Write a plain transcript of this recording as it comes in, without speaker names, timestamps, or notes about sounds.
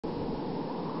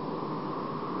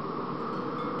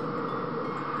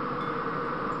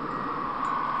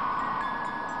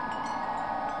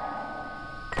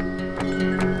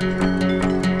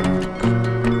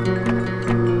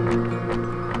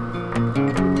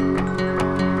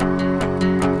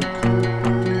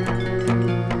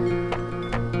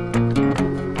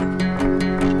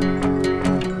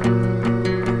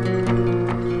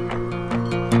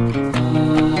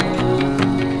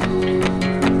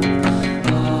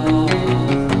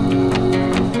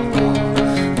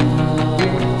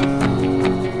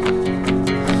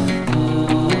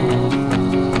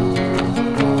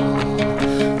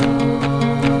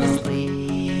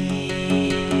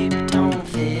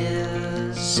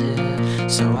it,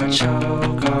 so I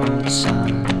choke on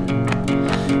sun,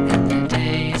 and the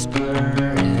days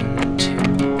blur into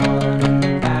one in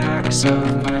the backs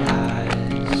of my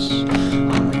eyes,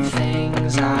 on the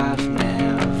things I've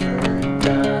never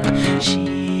done.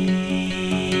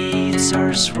 Sheets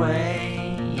are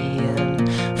swaying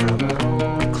from an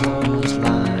old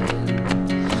clothesline,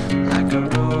 like a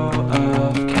row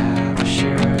of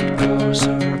captured ghosts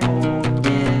or old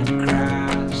dead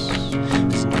grass.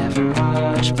 There's never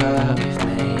much, but we've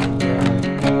made the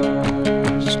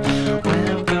most.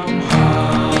 Welcome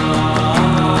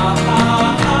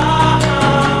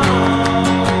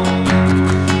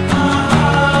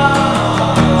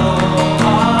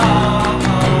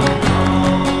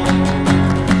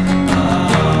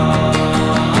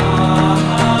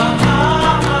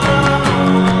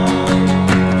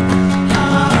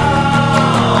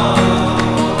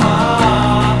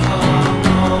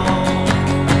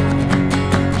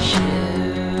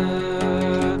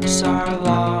are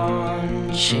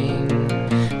launching